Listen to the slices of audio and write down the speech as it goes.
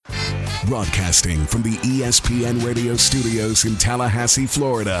Broadcasting from the ESPN radio studios in Tallahassee,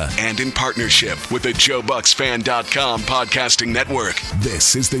 Florida, and in partnership with the JoeBoltsFan.com podcasting network.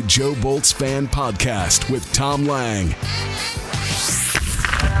 This is the Joe Bolts Fan Podcast with Tom Lang.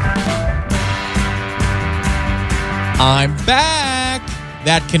 I'm back.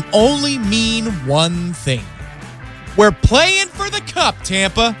 That can only mean one thing. We're playing for the cup,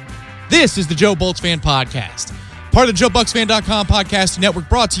 Tampa. This is the Joe Bolts Fan Podcast, part of the JoeBoltsFan.com podcasting network,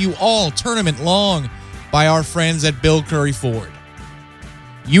 brought to you all tournament long by our friends at Bill Curry Ford.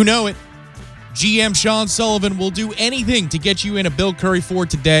 You know it. GM Sean Sullivan will do anything to get you in a Bill Curry Ford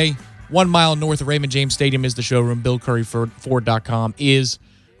today. 1 mile north of Raymond James Stadium is the showroom. BillCurryFord.com is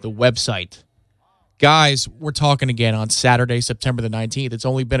the website. Guys, we're talking again on Saturday, September the 19th. It's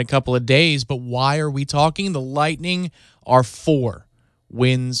only been a couple of days, but why are we talking? The Lightning are 4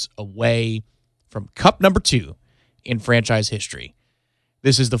 wins away from Cup number 2 in franchise history.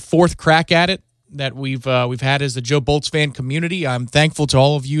 This is the 4th crack at it that we've had as the Joe Bolts fan community. I'm thankful to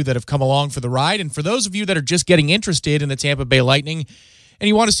all of you that have come along for the ride, and for those of you that are just getting interested in the Tampa Bay Lightning and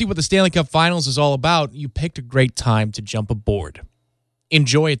you want to see what the Stanley Cup Finals is all about, you picked a great time to jump aboard.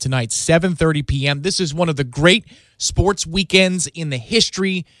 Enjoy it tonight, 7:30 p.m. This is one of the great sports weekends in the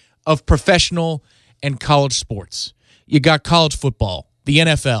history of professional and college sports. You got college football, the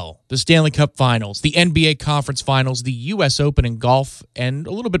NFL, the Stanley Cup Finals, the NBA Conference Finals, the U.S. Open in golf, and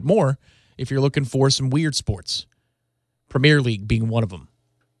a little bit more if you're looking for some weird sports. Premier League being one of them.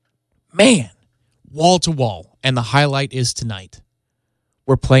 Man, wall to wall, and the highlight is tonight.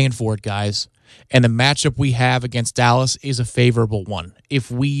 We're playing for it, guys. And the matchup we have against Dallas is a favorable one.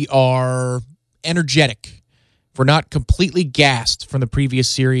 If we are energetic, if we're not completely gassed from the previous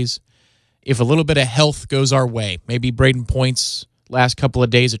series, if a little bit of health goes our way, maybe Braden Point's last couple of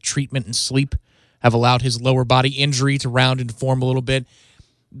days of treatment and sleep have allowed his lower body injury to round into form a little bit,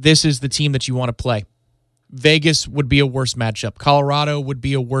 this is the team that you want to play. Vegas would be a worse matchup. Colorado would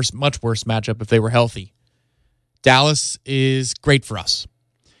be a much worse matchup if they were healthy. Dallas is great for us.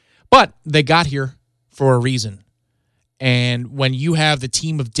 But they got here for a reason. And when you have the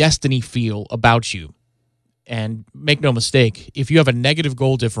team of destiny feel about you, and make no mistake, if you have a negative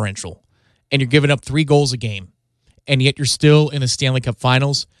goal differential and you're giving up 3 goals a game, and yet you're still in the Stanley Cup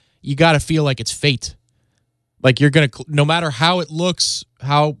Finals, you got to feel like it's fate. Like you're going to, no matter how it looks,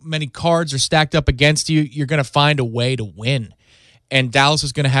 how many cards are stacked up against you, you're going to find a way to win. And Dallas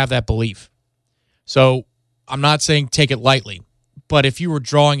is going to have that belief. So I'm not saying take it lightly. But if you were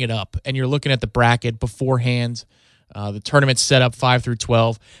drawing it up and you're looking at the bracket beforehand, the tournament's set up 5 through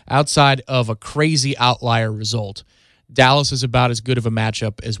 12, outside of a crazy outlier result, Dallas is about as good of a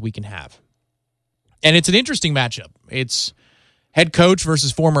matchup as we can have. And it's an interesting matchup. It's head coach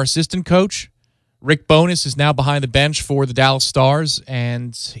versus former assistant coach. Rick Bowness is now behind the bench for the Dallas Stars,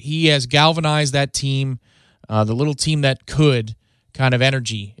 and he has galvanized that team. The little team that could kind of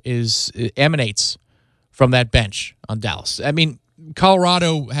energy emanates from that bench on Dallas. I mean,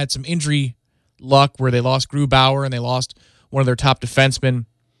 Colorado had some injury luck where they lost Grubauer and they lost one of their top defensemen,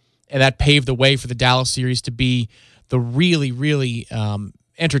 and that paved the way for the Dallas series to be the really, really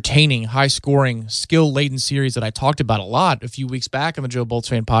entertaining, high-scoring, skill-laden series that I talked about a lot a few weeks back on the Joe Bolts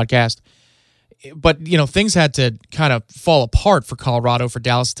Fan Podcast. But, you know, things had to kind of fall apart for Colorado for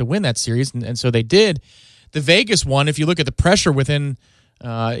Dallas to win that series, and so they did. The Vegas one, if you look at the pressure within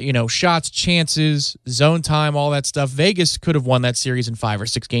shots, chances, zone time, all that stuff, Vegas could have won that series in 5 or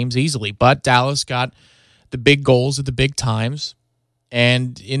 6 games easily, but Dallas got the big goals at the big times,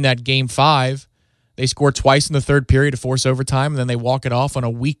 and in that game 5, they scored twice in the third period to force overtime, and then they walk it off on a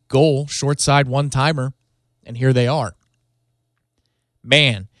weak goal, short side one-timer, and here they are.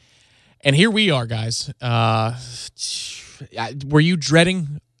 Man, and here we are, guys. Were you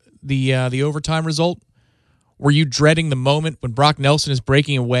dreading the overtime result? Were you dreading the moment when Brock Nelson is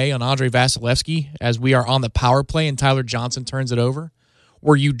breaking away on Andrei Vasilevsky as we are on the power play and Tyler Johnson turns it over?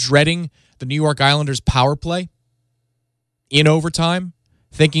 Were you dreading the New York Islanders power play in overtime,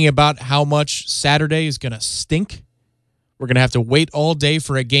 thinking about how much Saturday is going to stink? We're going to have to wait all day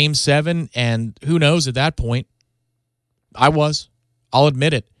for a Game 7, and who knows at that point? I was. I'll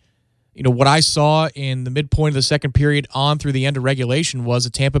admit it. You know, what I saw in the midpoint of the second period on through the end of regulation was a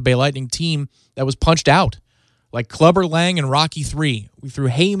Tampa Bay Lightning team that was punched out. Like Clubber Lang and Rocky III. We threw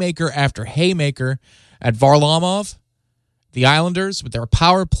haymaker after haymaker at Varlamov, the Islanders, with their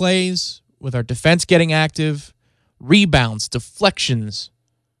power plays, with our defense getting active, rebounds, deflections,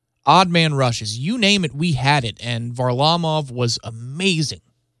 odd man rushes. You name it, we had it. And Varlamov was amazing.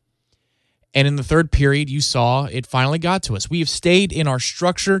 And in the third period, you saw it finally got to us. We have stayed in our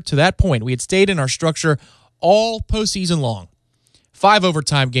structure to that point. We had stayed in our structure all postseason long. 5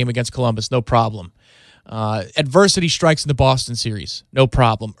 overtime game against Columbus, no problem. Adversity strikes in the Boston series, no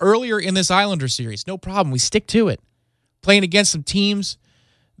problem. Earlier in this Islander series, no problem. We stick to it. Playing against some teams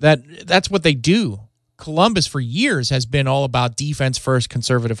that's what they do. Columbus for years has been all about defense-first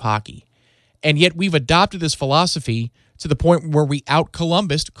conservative hockey. And yet we've adopted this philosophy to the point where we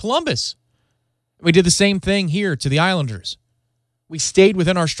out-Columbused Columbus. We did the same thing here to the Islanders. We stayed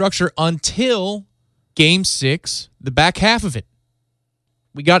within our structure until Game 6, the back half of it.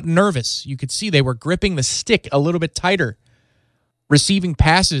 We got nervous. You could see they were gripping the stick a little bit tighter. Receiving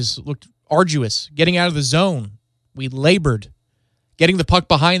passes looked arduous. Getting out of the zone, we labored. Getting the puck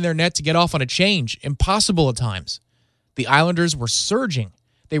behind their net to get off on a change, impossible at times. The Islanders were surging.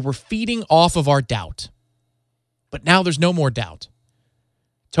 They were feeding off of our doubt. But now there's no more doubt.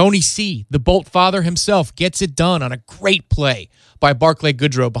 Tony C., the Bolt father himself, gets it done on a great play by Barclay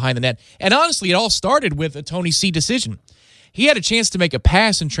Goodrow behind the net. And honestly, it all started with a Tony C. decision. He had a chance to make a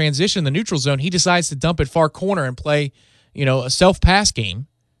pass and transition in the neutral zone. He decides to dump it far corner and play, a self-pass game.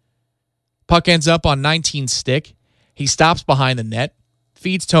 Puck ends up on 19 stick. He stops behind the net,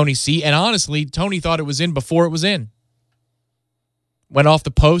 feeds Tony C., and honestly, Tony thought it was in before it was in. Went off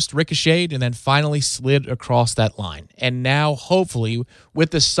the post, ricocheted, and then finally slid across that line. And now, hopefully,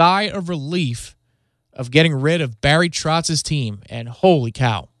 with the sigh of relief of getting rid of Barry Trotz's team, and holy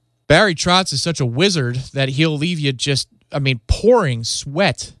cow, Barry Trotz is such a wizard that he'll leave you pouring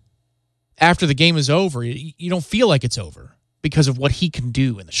sweat after the game is over. You don't feel like it's over because of what he can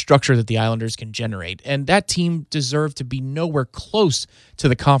do and the structure that the Islanders can generate. And that team deserved to be nowhere close to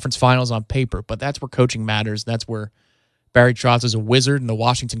the conference finals on paper, but that's where coaching matters. That's where Barry Trotz is a wizard, and the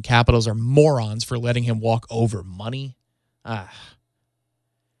Washington Capitals are morons for letting him walk over money.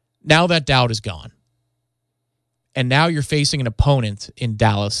 Now that doubt is gone. And now you're facing an opponent in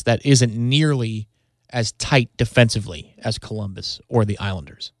Dallas that isn't nearly as tight defensively as Columbus or the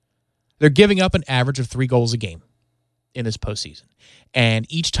Islanders. They're giving up an average of 3 goals a game in this postseason. And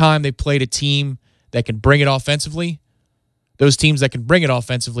each time they played a team that can bring it offensively, those teams that can bring it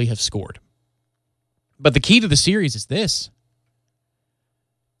offensively have scored. But the key to the series is this.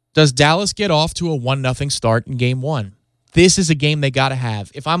 Does Dallas get off to a 1-0 start in Game 1? This is a game they got to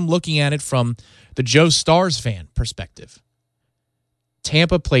have. If I'm looking at it from the Joe Stars fan perspective,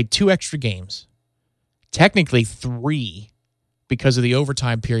 Tampa played 2 extra games, technically 3 because of the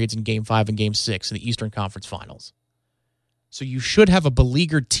overtime periods in Game 5 and Game 6 in the Eastern Conference Finals. So you should have a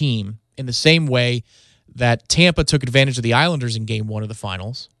beleaguered team in the same way that Tampa took advantage of the Islanders in Game 1 of the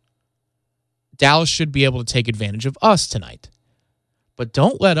Finals. Dallas should be able to take advantage of us tonight. But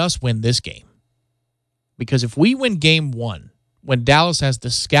don't let us win this game. Because if we win Game 1, when Dallas has the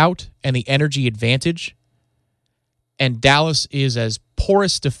scout and the energy advantage, and Dallas is as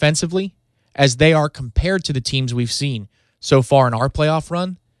porous defensively as they are compared to the teams we've seen so far in our playoff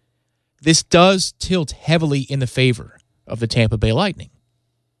run, this does tilt heavily in the favor of the Tampa Bay Lightning.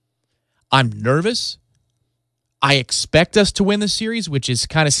 I'm nervous. I expect us to win the series, which is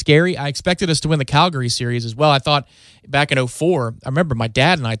kind of scary. I expected us to win the Calgary series as well. I thought back in 2004, I remember my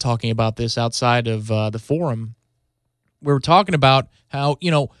dad and I talking about this outside of the forum. We were talking about how,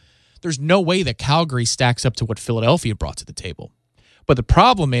 there's no way that Calgary stacks up to what Philadelphia brought to the table. But the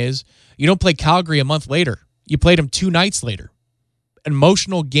problem is you don't play Calgary a month later. You played them 2 nights later. An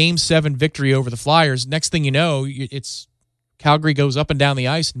emotional Game 7 victory over the Flyers. Next thing you know, it's Calgary goes up and down the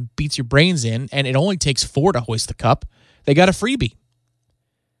ice and beats your brains in, and it only takes 4 to hoist the cup. They got a freebie.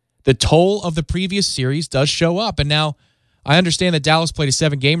 The toll of the previous series does show up, and now I understand that Dallas played a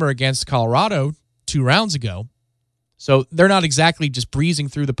 7-gamer against Colorado 2 rounds ago, so they're not exactly just breezing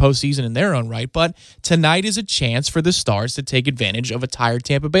through the postseason in their own right, but tonight is a chance for the Stars to take advantage of a tired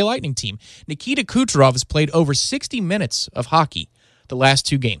Tampa Bay Lightning team. Nikita Kucherov has played over 60 minutes of hockey the last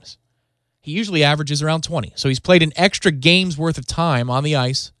 2 games. He usually averages around 20. So he's played an extra game's worth of time on the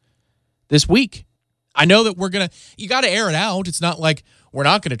ice this week. I know that you got to air it out. It's not like we're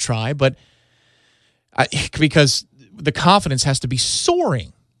not going to try, but because the confidence has to be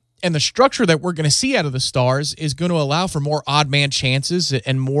soaring. And the structure that we're going to see out of the Stars is going to allow for more odd man chances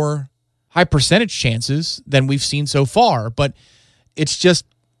and more high percentage chances than we've seen so far. But it's just,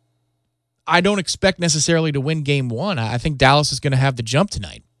 I don't expect necessarily to win Game 1. I think Dallas is going to have the jump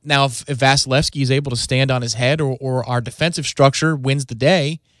tonight. Now, if Vasilevsky is able to stand on his head or our defensive structure wins the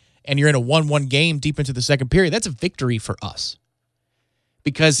day and you're in a 1-1 game deep into the second period, that's a victory for us.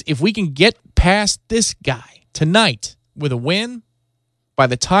 Because if we can get past this guy tonight with a win, by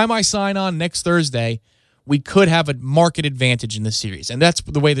the time I sign on next Thursday, we could have a market advantage in this series. And that's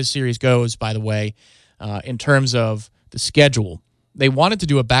the way this series goes, by the way, in terms of the schedule. They wanted to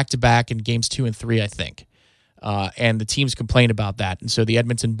do a back-to-back in Games 2 and 3, I think. And the teams complained about that. And so the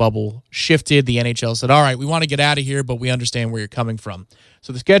Edmonton bubble shifted. The NHL said, all right, we want to get out of here, but we understand where you're coming from.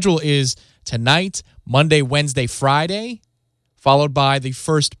 So the schedule is tonight, Monday, Wednesday, Friday, followed by the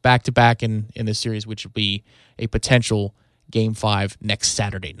first back-to-back in this series, which will be a potential Game 5 next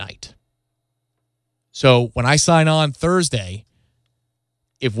Saturday night. So when I sign on Thursday,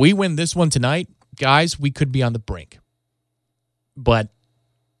 if we win this one tonight, guys, we could be on the brink. But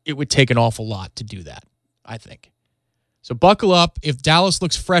it would take an awful lot to do that, I think. So buckle up. If Dallas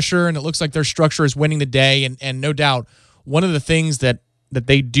looks fresher and it looks like their structure is winning the day, and no doubt, one of the things that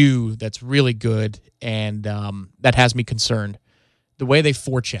they do that's really good and that has me concerned, the way they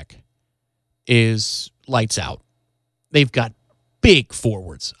forecheck is lights out. They've got big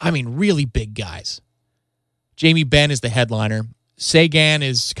forwards. I mean, really big guys. Jamie Benn is the headliner. Sagan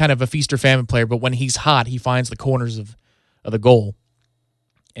is kind of a feast or famine player, but when he's hot, he finds the corners of the goal.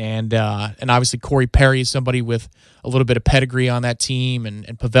 And obviously Corey Perry is somebody with a little bit of pedigree on that team, and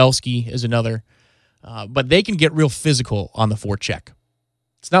Pavelski is another. But they can get real physical on the forecheck.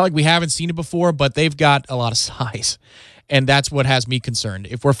 It's not like we haven't seen it before, but they've got a lot of size. And that's what has me concerned.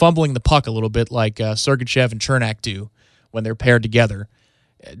 If we're fumbling the puck a little bit like Sergachev and Chernak do when they're paired together,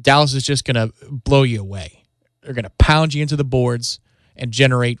 Dallas is just going to blow you away. They're going to pound you into the boards and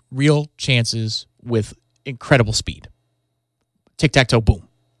generate real chances with incredible speed. Tic-tac-toe, boom,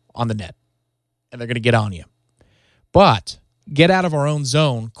 on the net. And they're going to get on you. But get out of our own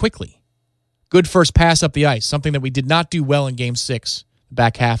zone quickly. Good first pass up the ice, something that we did not do well in Game 6, the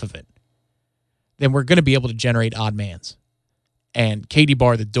back half of it. Then we're going to be able to generate odd mans and Katie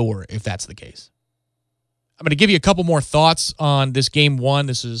bar the door if that's the case. I'm going to give you a couple more thoughts on this Game 1.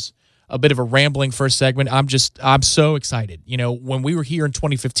 This is a bit of a rambling first segment. I'm so excited. You know, when we were here in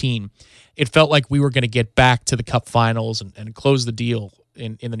 2015, it felt like we were going to get back to the Cup Finals and close the deal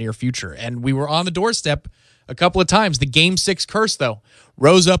in the near future. And we were on the doorstep a couple of times. The Game 6 curse, though,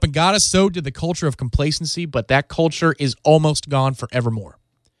 rose up and got us. So did the culture of complacency, but that culture is almost gone forevermore.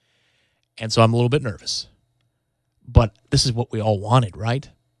 And so I'm a little bit nervous. But this is what we all wanted, right?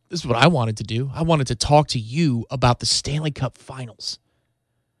 This is what I wanted to do. I wanted to talk to you about the Stanley Cup Finals.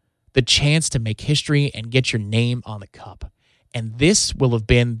 The chance to make history and get your name on the cup. And this will have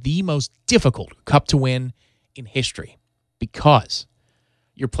been the most difficult cup to win in history because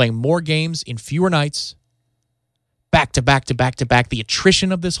you're playing more games in fewer nights, back to back to back to back. The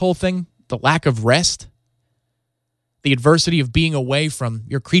attrition of this whole thing, the lack of rest, the adversity of being away from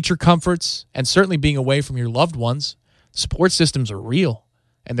your creature comforts and certainly being away from your loved ones. Support systems are real,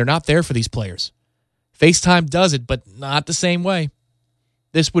 and they're not there for these players. FaceTime does it, but not the same way.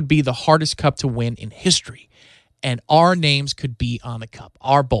 This would be the hardest cup to win in history, and our names could be on the cup.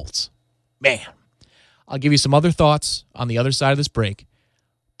 Our Bolts. Man, I'll give you some other thoughts on the other side of this break,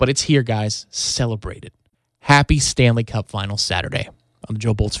 but it's here, guys. Celebrate it. Happy Stanley Cup Finals Saturday on the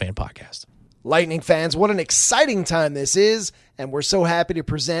Joe Bolts Fan Podcast. Lightning fans, what an exciting time this is, and we're so happy to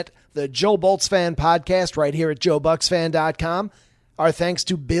present the Joe Bolts Fan Podcast right here at JoeBoltsFan.com. Our thanks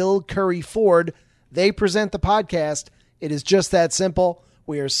to Bill Curry Ford. They present the podcast. It is just that simple.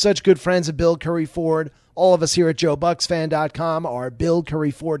 We are such good friends of Bill Curry Ford. All of us here at JoeBucksFan.com are Bill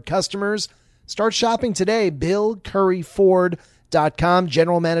Curry Ford customers. Start shopping today, BillCurryFord.com.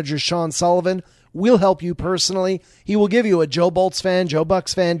 General Manager Sean Sullivan will help you personally. He will give you a Joe Bolts fan, Joe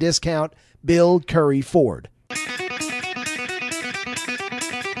Bucks fan discount. Bill Curry Ford.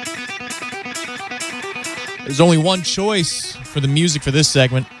 There's only one choice for the music for this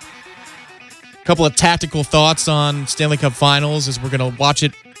segment. A couple of tactical thoughts on Stanley Cup Finals as we're going to watch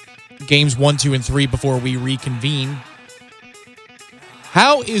it games 1, 2, and 3 before we reconvene.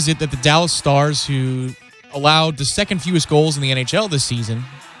 How is it that the Dallas Stars, who allowed the second fewest goals in the NHL this season,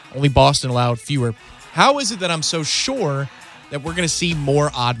 only Boston allowed fewer, how is it that I'm so sure that we're going to see more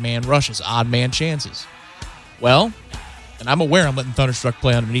odd man rushes, odd man chances? Well, and I'm aware I'm letting Thunderstruck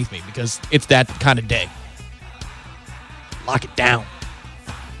play underneath me because it's that kind of day. Lock it down.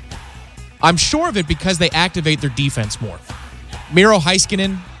 I'm sure of it because they activate their defense more. Miro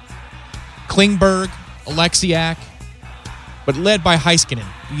Heiskanen, Klingberg, Alexiak, but led by Heiskanen.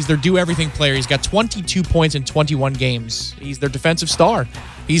 He's their do-everything player. He's got 22 points in 21 games. He's their defensive star.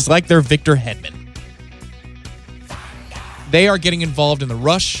 He's like their Victor Hedman. They are getting involved in the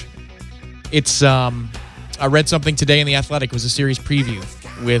rush. It's I read something today in The Athletic. It was a series preview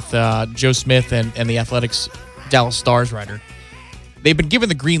with Joe Smith and the Athletic's Dallas Stars writer. They've been given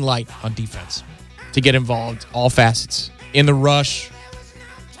the green light on defense to get involved, all facets. In the rush,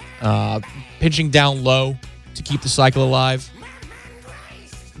 pitching down low to keep the cycle alive.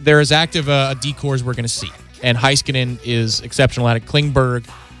 They're as active a D-corps as we're going to see. And Heiskanen is exceptional at it. Klingberg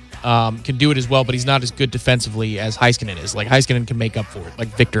can do it as well, but he's not as good defensively as Heiskanen is. Like, Heiskanen can make up for it, like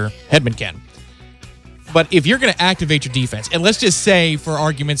Victor Hedman can. But if you're going to activate your defense, and let's just say, for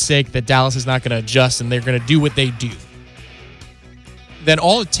argument's sake, that Dallas is not going to adjust and they're going to do what they do, then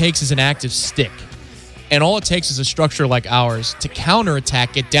all it takes is an active stick. And all it takes is a structure like ours to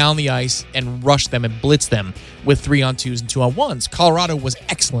counterattack, get down the ice, and rush them and blitz them with 3-on-2s and 2-on-1s. Colorado was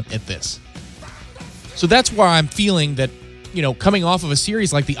excellent at this. So that's why I'm feeling that, coming off of a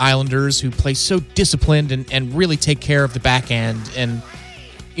series like the Islanders, who play so disciplined and really take care of the back end, and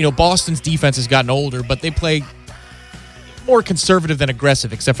Boston's defense has gotten older, but they play more conservative than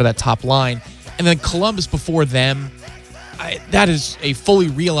aggressive, except for that top line. And then Columbus before them, that is a fully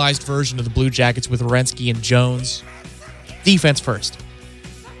realized version of the Blue Jackets with Werenski and Jones. Defense first.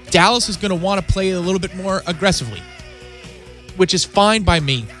 Dallas is going to want to play a little bit more aggressively, which is fine by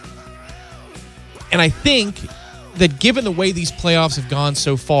me. And I think that given the way these playoffs have gone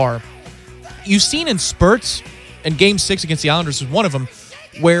so far, you've seen in spurts, and Game 6 against the Islanders was one of them,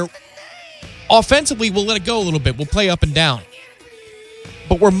 where offensively we'll let it go a little bit. We'll play up and down.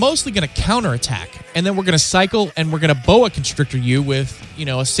 But we're mostly going to counterattack, and then we're going to cycle, and we're going to boa constrictor you with,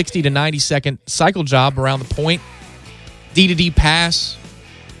 a 60 to 90 second cycle job around the point, D-to-D pass,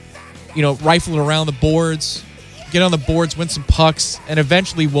 rifle it around the boards, get on the boards, win some pucks, and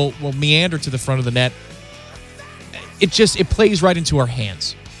eventually we'll meander to the front of the net. It plays right into our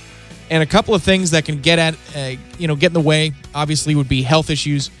hands. And a couple of things that can get in the way, obviously, would be health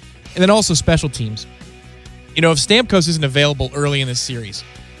issues, and then also special teams. If Stamkos isn't available early in this series,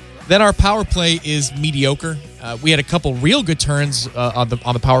 then our power play is mediocre. We had a couple real good turns on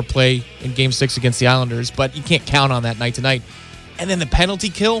the power play in Game 6 against the Islanders, but you can't count on that night to night. And then the penalty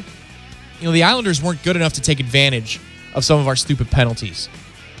kill, the Islanders weren't good enough to take advantage of some of our stupid penalties.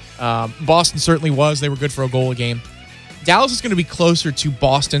 Boston certainly was. They were good for a goal a game. Dallas is going to be closer to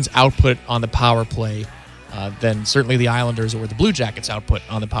Boston's output on the power play than certainly the Islanders or the Blue Jackets' output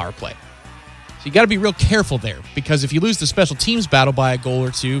on the power play. So you got to be real careful there, because if you lose the special teams battle by a goal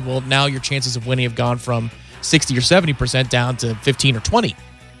or two, well, now your chances of winning have gone from 60 or 70% down to 15 or 20.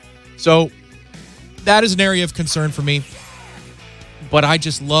 So that is an area of concern for me. But I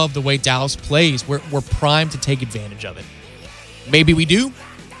just love the way Dallas plays. We're primed to take advantage of it. Maybe we do,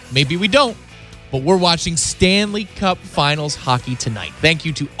 maybe we don't. But we're watching Stanley Cup Finals hockey tonight. Thank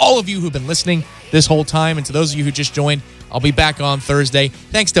you to all of you who've been listening this whole time, and to those of you who just joined, I'll be back on Thursday.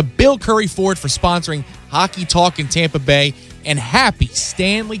 Thanks to Bill Curry Ford for sponsoring Hockey Talk in Tampa Bay, and happy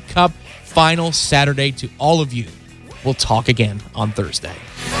Stanley Cup Finals Saturday to all of you. We'll talk again on Thursday.